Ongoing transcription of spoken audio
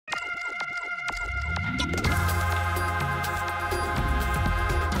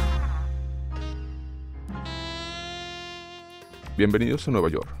Bienvenidos a Nueva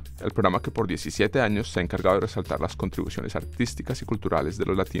York, el programa que por 17 años se ha encargado de resaltar las contribuciones artísticas y culturales de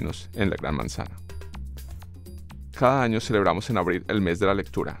los latinos en la Gran Manzana. Cada año celebramos en abril el mes de la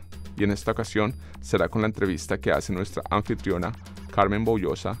lectura, y en esta ocasión será con la entrevista que hace nuestra anfitriona Carmen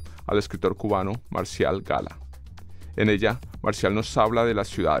Boullosa al escritor cubano Marcial Gala. En ella, Marcial nos habla de las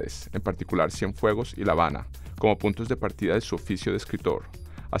ciudades, en particular Cienfuegos y La Habana, como puntos de partida de su oficio de escritor,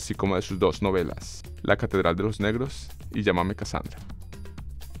 así como de sus dos novelas, La Catedral de los Negros y Llámame Casandra.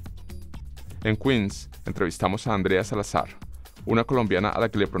 En Queens, entrevistamos a Andrea Salazar, una colombiana a la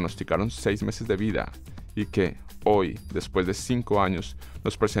que le pronosticaron 6 meses de vida y que, hoy, después de 5 años,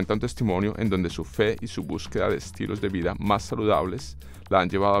 nos presenta un testimonio en donde su fe y su búsqueda de estilos de vida más saludables la han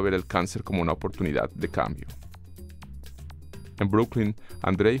llevado a ver el cáncer como una oportunidad de cambio. En Brooklyn,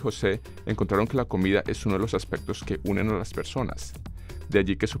 Andrea y José encontraron que la comida es uno de los aspectos que unen a las personas. De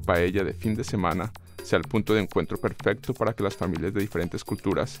allí que su paella de fin de semana sea el punto de encuentro perfecto para que las familias de diferentes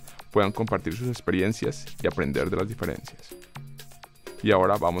culturas puedan compartir sus experiencias y aprender de las diferencias. Y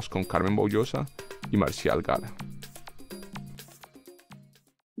ahora vamos con Carmen Boullosa y Marcial Gala.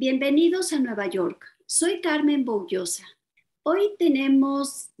 Bienvenidos a Nueva York. Soy Carmen Boullosa. Hoy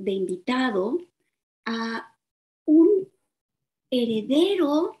tenemos de invitado a un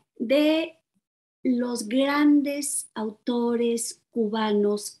heredero de los grandes autores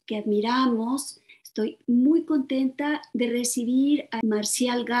cubanos que admiramos. Estoy muy contenta de recibir a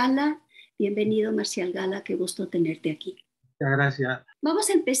Marcial Gala. Bienvenido, Marcial Gala, qué gusto tenerte aquí. Muchas gracias. Vamos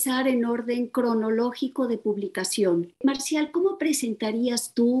a empezar en orden cronológico de publicación. Marcial, ¿cómo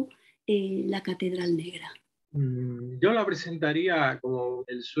presentarías tú La Catedral Negra? Yo la presentaría como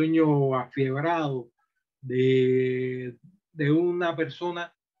el sueño afiebrado de una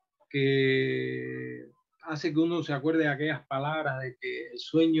persona que hace que uno se acuerde de aquellas palabras de que el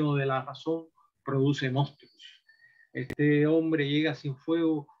sueño de la razón produce monstruos. Este hombre llega sin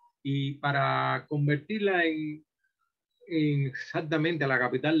fuego y para convertirla en exactamente a la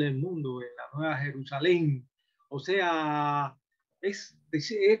capital del mundo, en la Nueva Jerusalén. O sea, es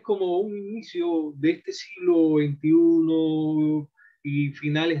como un inicio de este siglo XXI y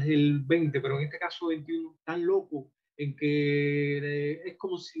finales del XX, pero en este caso XXI tan loco, en que es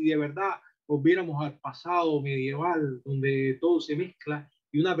como si de verdad volviéramos al pasado medieval, donde todo se mezcla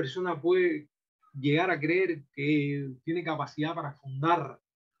y una persona puede llegar a creer que tiene capacidad para fundar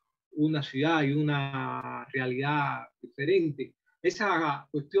una ciudad y una realidad diferente. Esa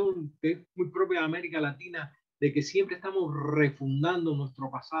cuestión que es muy propia de América Latina, de que siempre estamos refundando nuestro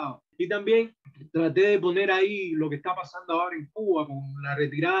pasado. Y también traté de poner ahí lo que está pasando ahora en Cuba, con la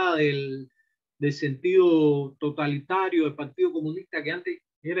retirada del sentido totalitario del Partido Comunista, que antes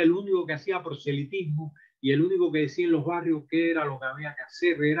era el único que hacía proselitismo y el único que decía en los barrios qué era lo que había que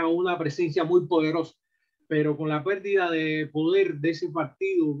hacer. Era una presencia muy poderosa. Pero con la pérdida de poder de ese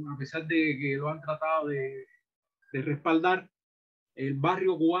partido, a pesar de que lo han tratado de respaldar, el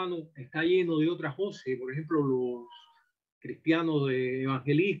barrio cubano está lleno de otras voces, por ejemplo, los cristianos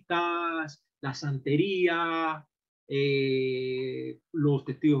evangelistas, la santería, los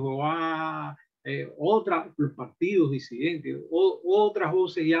testigos de Jehová, los partidos disidentes, otras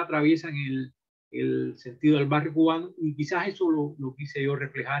voces ya atraviesan el sentido del barrio cubano, y quizás eso lo quise yo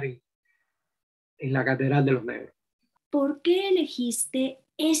reflejar en la Catedral de los Negros. ¿Por qué elegiste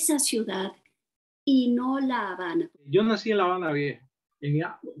esa ciudad y no La Habana? Yo nací en La Habana Vieja,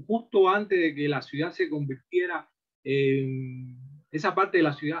 justo antes de que la ciudad se convirtiera esa parte de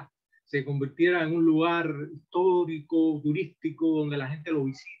la ciudad se convirtiera en un lugar histórico, turístico, donde la gente lo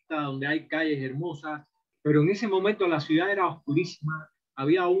visita, donde hay calles hermosas, pero en ese momento la ciudad era oscurísima,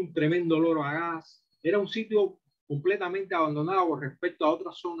 había un tremendo olor a gas, era un sitio completamente abandonado con respecto a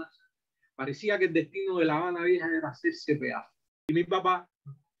otras zonas. Parecía que el destino de La Habana Vieja era hacerse pedazo. Y mi papá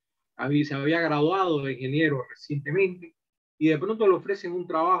se había graduado de ingeniero recientemente y de pronto le ofrecen un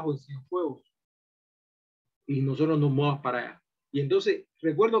trabajo en Cienfuegos y nosotros nos mudamos para allá. Y entonces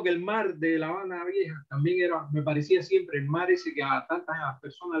recuerdo que el mar de La Habana Vieja también me parecía siempre el mar ese que a tantas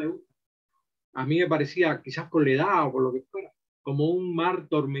personas le gusta. A mí me parecía, quizás por la edad o por lo que fuera, como un mar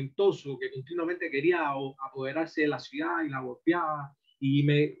tormentoso que continuamente quería apoderarse de la ciudad y la golpeaba. Y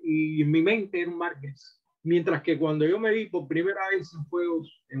en mi mente era un mar gris. Mientras que cuando yo me vi por primera vez en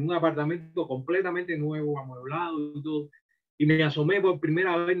Cienfuegos, en un apartamento completamente nuevo, amueblado y todo, y me asomé por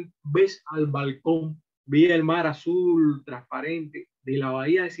primera vez al balcón, vi el mar azul transparente de la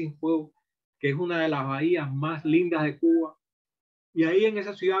bahía de Cienfuegos, que es una de las bahías más lindas de Cuba. Y ahí en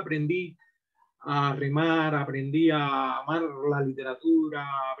esa ciudad aprendí a remar, aprendí a amar la literatura,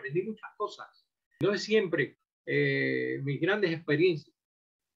 aprendí muchas cosas. Entonces siempre mis grandes experiencias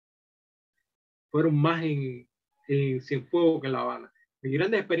fueron más en en Cienfuegos, que en La Habana. Mis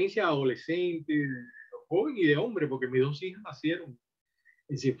grandes experiencias de adolescente, de joven y de hombre, porque mis dos hijas nacieron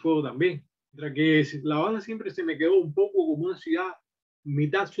en Cienfuegos también. Mientras que La Habana siempre se me quedó un poco como una ciudad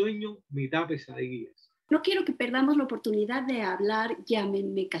mitad sueño, mitad pesadillas. No quiero que perdamos la oportunidad de hablar,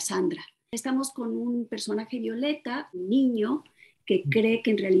 llámenme Casandra. Estamos con un personaje violeta, un niño, que cree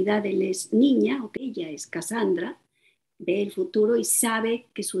que en realidad él es niña, o que ella es Casandra, ve el futuro y sabe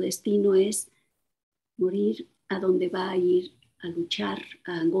que su destino es morir a donde va a ir a luchar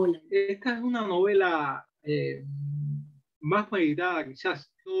a Angola. Esta es una novela más meditada,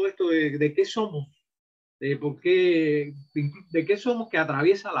 quizás, todo esto de qué somos, de por qué, de qué somos, que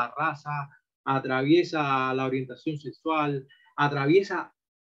atraviesa la raza, atraviesa la orientación sexual, atraviesa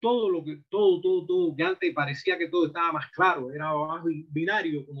todo lo que, todo, que antes parecía que todo estaba más claro, era más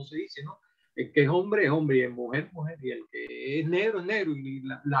binario, como se dice, ¿no? El que es hombre, y el mujer, mujer, y el que es negro, y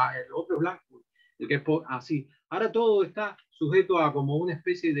el otro es blanco, el que es así. Ahora todo está sujeto a como una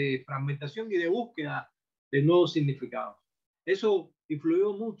especie de fragmentación y de búsqueda de nuevos significados. Eso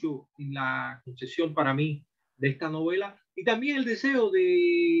influyó mucho en la concepción para mí de esta novela y también el deseo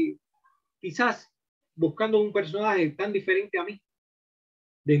de, quizás buscando un personaje tan diferente a mí,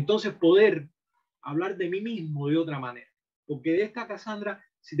 de entonces poder hablar de mí mismo de otra manera. Porque de esta Casandra,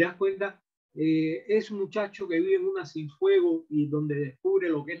 si te das cuenta, es un muchacho que vive en una Cienfuegos y donde descubre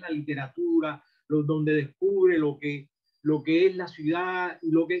lo que es la literatura, donde descubre lo que es la ciudad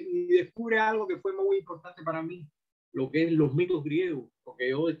y descubre algo que fue muy importante para mí, lo que es los mitos griegos,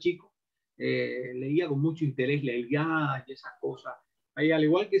 porque yo de chico leía con mucho interés la Ilíada y esas cosas. Ahí, al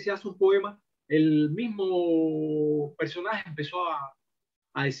igual que se hace un poema, el mismo personaje empezó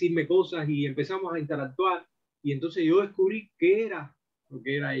a decirme cosas y empezamos a interactuar y entonces yo descubrí qué era lo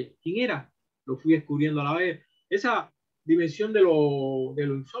que era ella. ¿Quién era? Lo fui descubriendo a la vez. Esa dimensión de lo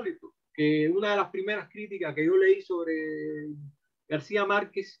insólito, que una de las primeras críticas que yo leí sobre García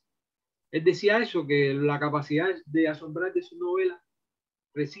Márquez, él decía eso, que la capacidad de asombrar de su novela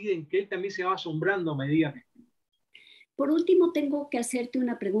reside en que él también se va asombrando a medida que... Por último, tengo que hacerte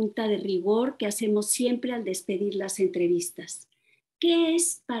una pregunta de rigor que hacemos siempre al despedir las entrevistas. ¿Qué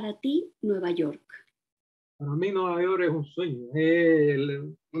es para ti Nueva York? Para mí Nueva York es un sueño, es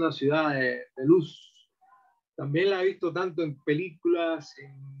una ciudad de luz. También la he visto tanto en películas,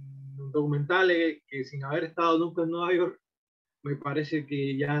 en documentales, que sin haber estado nunca en Nueva York, me parece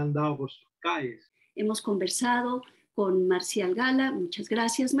que ya han andado por sus calles. Hemos conversado con Marcial Gala. Muchas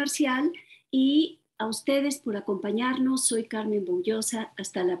gracias, Marcial. Y a ustedes por acompañarnos. Soy Carmen Boullosa.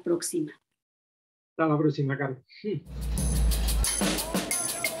 Hasta la próxima. Hasta la próxima, Carmen.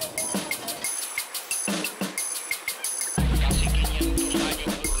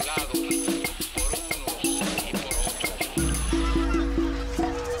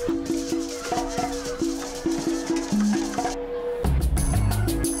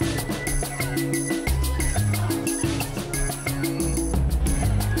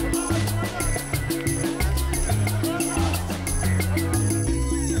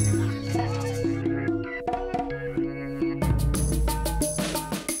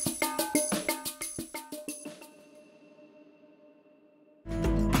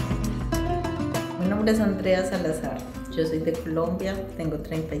 Mi nombre es Andrea Salazar, yo soy de Colombia, tengo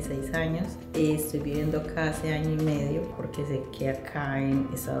 36 años, estoy viviendo acá hace año y medio porque sé que acá en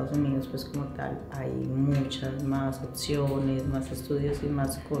Estados Unidos pues como tal hay muchas más opciones, más estudios y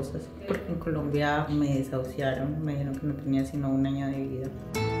más cosas, porque en Colombia me desahuciaron, me dijeron que no tenía sino un año de vida.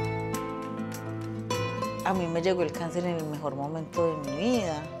 A mí me llegó el cáncer en el mejor momento de mi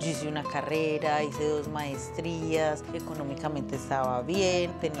vida. Yo hice una carrera, hice 2 maestrías, económicamente estaba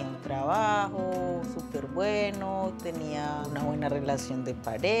bien, tenía un trabajo súper bueno, tenía una buena relación de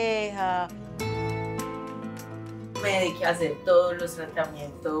pareja. Me dediqué a hacer todos los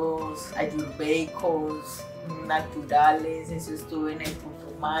tratamientos ayurvédicos, naturales, eso estuve en el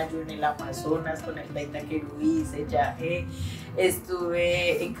Putumayo, en el Amazonas, con el Taita Querubí, Sellajé,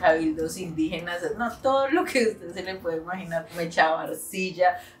 estuve en cabildos indígenas, no, todo lo que usted se le puede imaginar, me echaba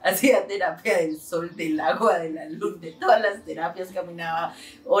arcilla, hacía terapia del sol, del agua, de la luz, de todas las terapias, caminaba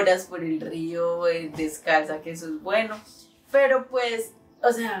horas por el río descalza, que eso es bueno, pero pues,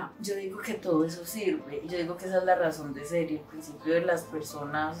 o sea, yo digo que todo eso sirve, y yo digo que esa es la razón de ser y el principio de las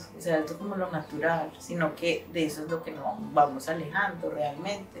personas, o sea, esto como lo natural, sino que de eso es lo que nos vamos alejando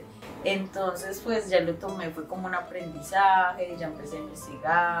realmente. Entonces, pues ya lo tomé, fue como un aprendizaje, ya empecé a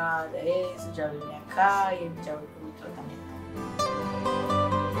investigar eso, ya vine acá y ya voy con mi tratamiento.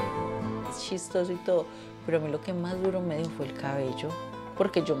 Es chistoso y todo, pero a mí lo que más duro me dio fue el cabello,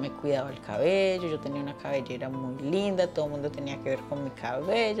 porque yo me cuidaba el cabello, yo tenía una cabellera muy linda, todo el mundo tenía que ver con mi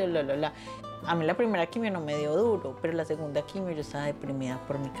cabello, A mí la primera quimio no me dio duro, pero la segunda quimio yo estaba deprimida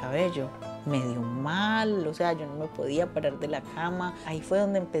por mi cabello. Me dio mal, o sea, yo no me podía parar de la cama. Ahí fue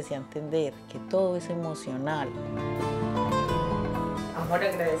donde empecé a entender que todo es emocional. Amor,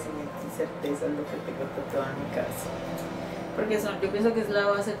 agradecimiento y certeza es lo que tengo tatuado en mi casa. Porque yo pienso que es la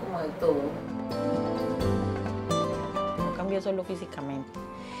base como de todo. No cambié solo físicamente,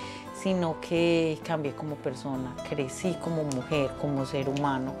 sino que cambié como persona, crecí como mujer, como ser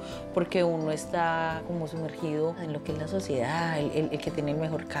humano, porque uno está como sumergido en lo que es la sociedad, el que tiene el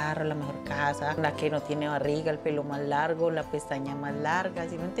mejor carro, la mejor casa, la que no tiene barriga, el pelo más largo, la pestaña más larga,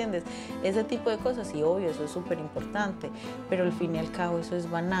 ¿sí me entiendes? Ese tipo de cosas, y obvio, eso es súper importante, pero al fin y al cabo eso es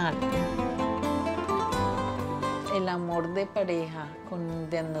banal. El amor de pareja con un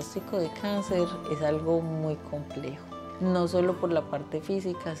diagnóstico de cáncer es algo muy complejo. No solo por la parte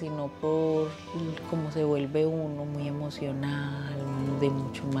física, sino por cómo se vuelve uno muy emocional, de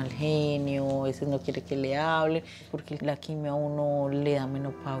mucho mal genio, a veces no quiere que le hable, porque la quimio a uno le da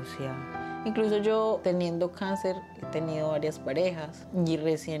menopausia. Incluso yo, teniendo cáncer, he tenido varias parejas y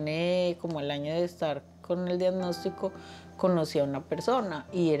recién, como al año de estar con el diagnóstico, conocí a una persona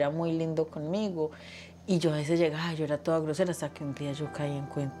y era muy lindo conmigo. Y yo a veces llegaba, yo era toda grosera, hasta que un día yo caí en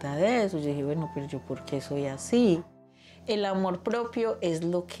cuenta de eso. Yo dije, bueno, pero yo ¿por qué soy así? El amor propio es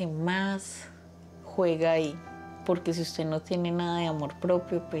lo que más juega ahí, porque si usted no tiene nada de amor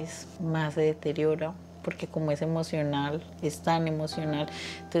propio, pues más se deteriora, porque como es emocional, es tan emocional,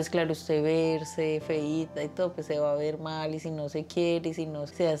 entonces claro, usted verse feíta y todo, pues se va a ver mal, y si no se quiere, y si no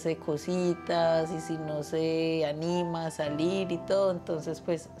se hace cositas, y si no se anima a salir y todo, entonces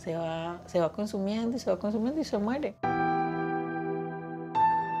pues se va consumiendo y se va consumiendo y se muere.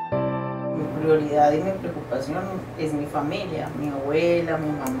 Mi prioridad y mi preocupación es mi familia, mi abuela, mi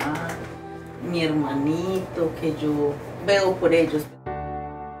mamá, mi hermanito, que yo veo por ellos.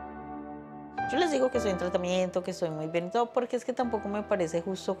 Yo les digo que estoy en tratamiento, que estoy muy bien y todo, porque es que tampoco me parece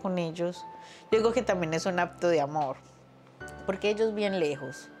justo con ellos. Yo digo que también es un acto de amor, porque ellos bien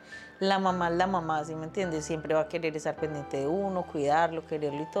lejos. La mamá es la mamá, ¿sí me entiendes? Siempre va a querer estar pendiente de uno, cuidarlo,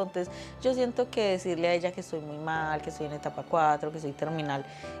 quererlo y todo. Entonces, yo siento que decirle a ella que estoy muy mal, que estoy en etapa 4, que soy terminal,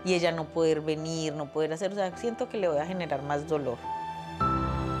 y ella no poder venir, no poder hacer, o sea, siento que le voy a generar más dolor.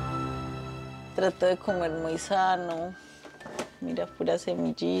 Trato de comer muy sano, mira, puras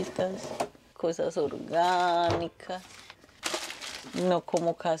semillitas, cosas orgánicas. No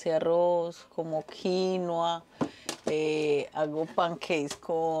como casi arroz, como quinoa. Hago pancakes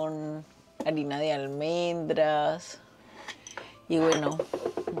con harina de almendras. Y bueno,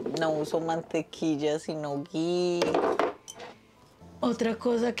 no uso mantequilla, sino ghee. Otra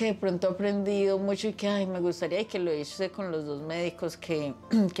cosa que de pronto he aprendido mucho y que me gustaría, y que lo hice con los 2 médicos que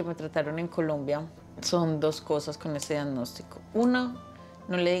me trataron en Colombia, son 2 cosas con este diagnóstico. Una,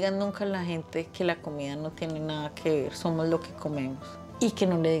 no le digan nunca a la gente que la comida no tiene nada que ver, somos lo que comemos. Y que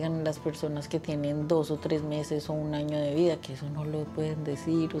no le digan a las personas que tienen 2 o 3 meses o 1 año de vida, que eso no lo pueden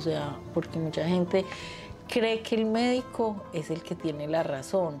decir, o sea, porque mucha gente cree que el médico es el que tiene la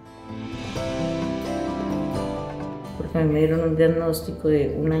razón. Porque a mí me dieron un diagnóstico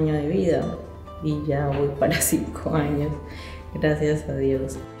de 1 año de vida y ya voy para 5 años, gracias a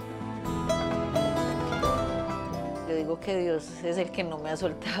Dios. Yo digo que Dios es el que no me ha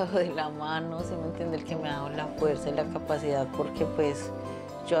soltado de la mano, ¿sí me entiende? El que me ha dado la fuerza y la capacidad, porque pues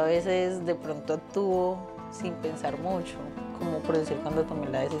yo a veces de pronto actúo sin pensar mucho, como por decir cuando tomé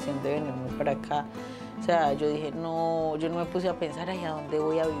la decisión de venirme para acá. O sea, yo dije, no, yo no me puse a pensar, ay, ¿a dónde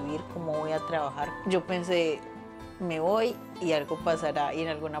voy a vivir? ¿Cómo voy a trabajar? Yo pensé, me voy y algo pasará, y en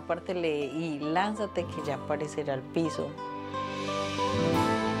alguna parte leí, lánzate que ya aparecerá el piso.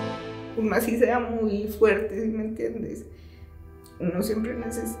 Uno así sea muy fuerte, ¿sí me entiendes? Uno siempre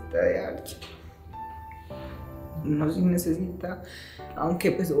necesita de alguien. Uno sí necesita,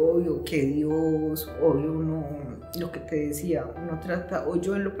 aunque pues obvio que Dios, obvio uno, lo que te decía, uno trata, o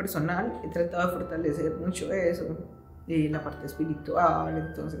yo en lo personal he tratado de fortalecer mucho eso, la parte espiritual,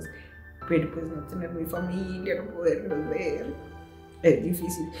 entonces, pero pues no tener mi familia, no poderlos ver, es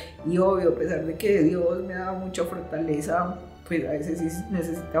difícil. Y obvio, a pesar de que Dios me da mucha fortaleza, pues a veces sí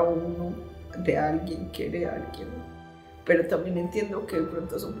necesita uno de alguien, quiere a alguien. Pero también entiendo que de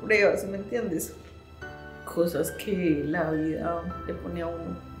pronto son pruebas, ¿me entiendes? Cosas que la vida le pone a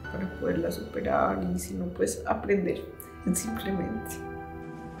uno para poderla superar, y si no, pues aprender, simplemente.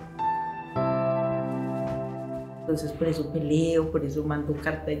 Entonces por eso peleo, por eso mando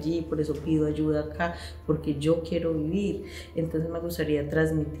carta allí, por eso pido ayuda acá, porque yo quiero vivir. Entonces me gustaría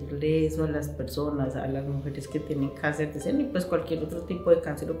transmitirle eso a las personas, a las mujeres que tienen cáncer de seno y pues cualquier otro tipo de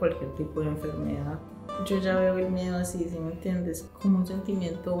cáncer o cualquier tipo de enfermedad. Yo ya veo el miedo así, ¿sí me entiendes? Como un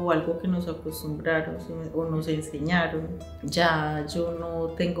sentimiento o algo que nos acostumbraron o nos enseñaron. Ya yo no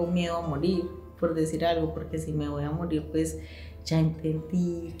tengo miedo a morir, por decir algo, porque si me voy a morir, pues ya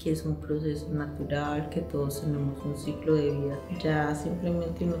entendí que es un proceso natural, que todos tenemos un ciclo de vida. Ya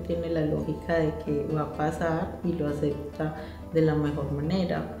simplemente uno tiene la lógica de que va a pasar y lo acepta de la mejor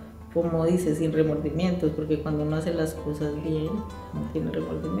manera. Como dice, sin remordimientos, porque cuando uno hace las cosas bien, no tiene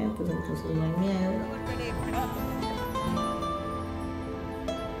remordimientos, entonces no hay miedo.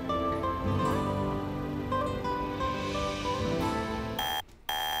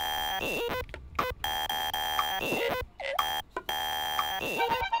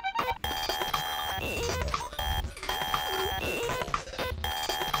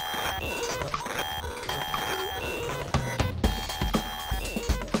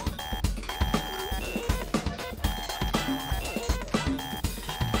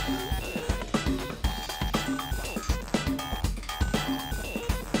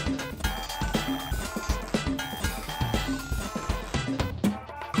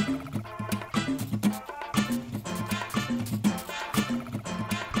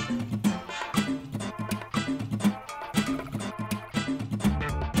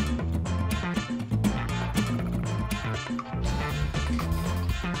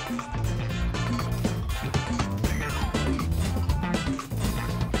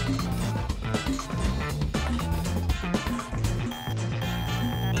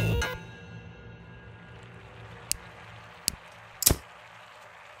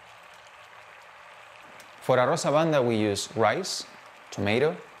 For arroz a banda, we use rice,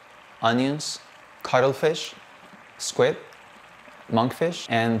 tomato, onions, cuttlefish, squid, monkfish,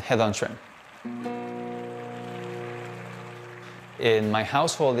 and head-on shrimp. In my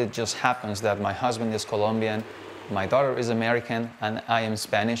household, it just happens that my husband is Colombian, my daughter is American, and I am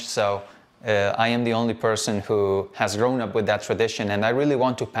Spanish, so I am the only person who has grown up with that tradition, and I really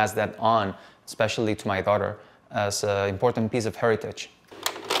want to pass that on, especially to my daughter, as an important piece of heritage.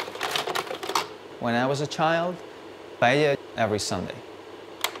 When I was a child, paella every Sunday.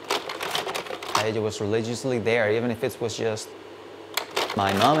 Paella was religiously there, even if it was just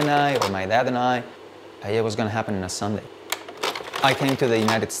my mom and I or my dad and I, paella was gonna happen on a Sunday. I came to the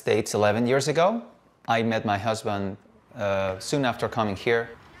United States 11 years ago. I met my husband soon after coming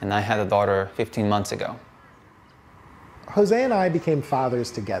here, and I had a daughter 15 months ago. Jose and I became fathers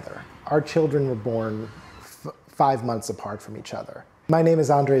together. Our children were born 5 months apart from each other. My name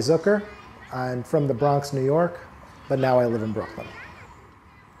is Andrea Zucker. I'm from the Bronx, New York, but now I live in Brooklyn.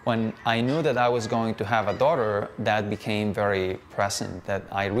 When I knew that I was going to have a daughter, that became very present, that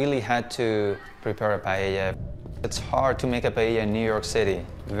I really had to prepare a paella. It's hard to make a paella in New York City,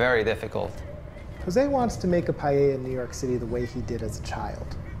 very difficult. Jose wants to make a paella in New York City the way he did as a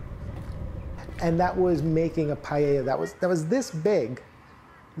child. And that was making a paella that was this big,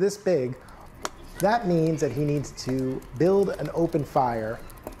 this big. That means that he needs to build an open fire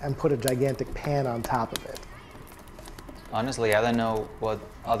and put a gigantic pan on top of it. Honestly, I don't know what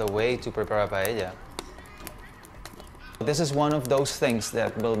other way to prepare a paella. This is one of those things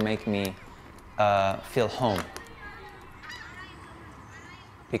that will make me feel home.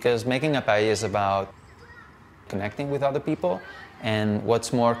 Because making a paella is about connecting with other people, and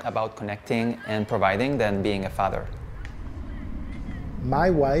what's more about connecting and providing than being a father.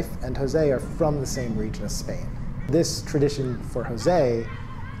 My wife and Jose are from the same region of Spain. This tradition for Jose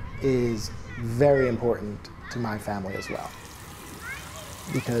is very important to my family as well,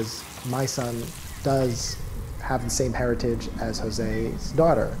 because my son does have the same heritage as Jose's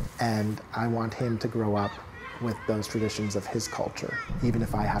daughter, and I want him to grow up with those traditions of his culture, even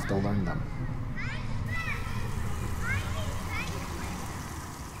if I have to learn them.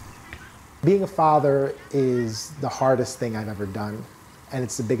 Being a father is the hardest thing I've ever done, and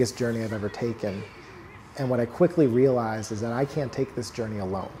it's the biggest journey I've ever taken. And what I quickly realized is that I can't take this journey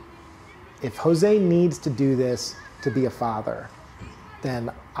alone. If Jose needs to do this to be a father,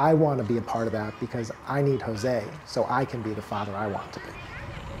 then I want to be a part of that because I need Jose so I can be the father I want to be.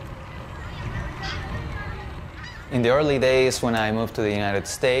 In the early days when I moved to the United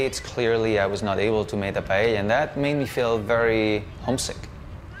States, clearly I was not able to make a paella, and that made me feel very homesick.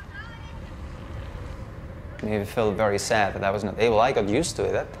 It made me feel very sad that I was not able. I got used to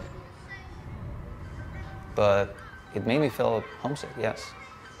it, but it made me feel homesick, yes.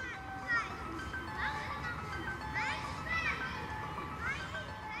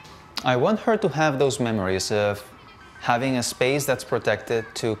 I want her to have those memories of having a space that's protected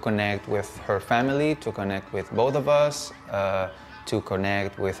to connect with her family, to connect with both of us, to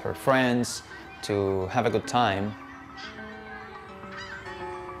connect with her friends, to have a good time.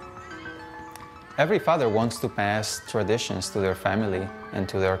 Every father wants to pass traditions to their family and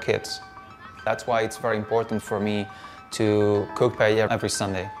to their kids. That's why it's very important for me to cook paella every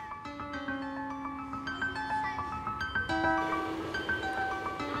Sunday.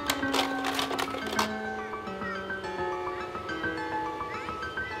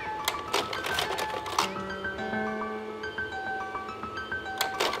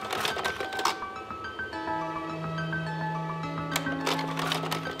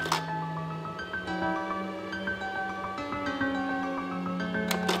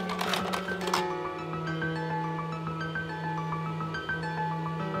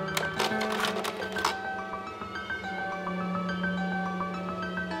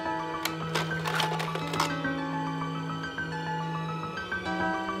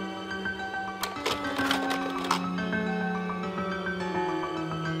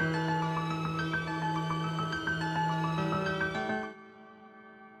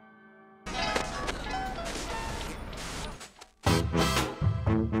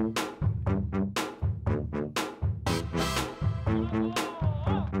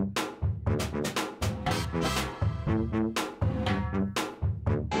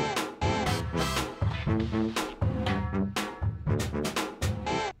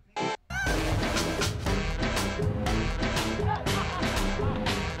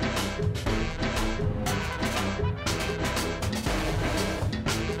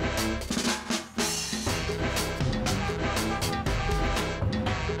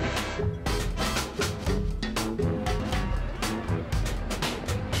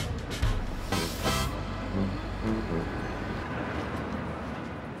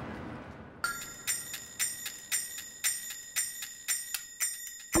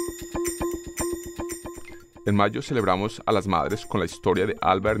 En mayo celebramos a las madres con la historia de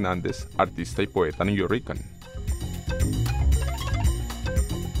Alba Hernández, artista y poeta newyorrican.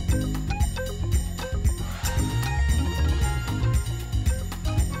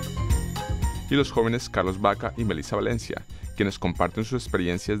 Y los jóvenes Carlos Vaca y Melissa Valencia, quienes comparten sus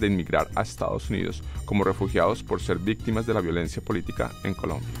experiencias de inmigrar a Estados Unidos como refugiados por ser víctimas de la violencia política en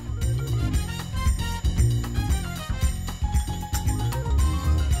Colombia.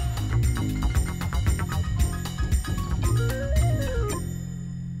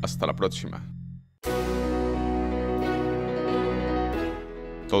 Hasta la próxima.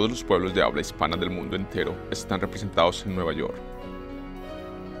 Todos los pueblos de habla hispana del mundo entero están representados en Nueva York.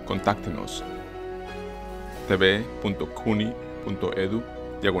 Contáctenos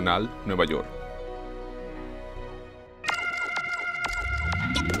tv.cuni.edu/Nueva York.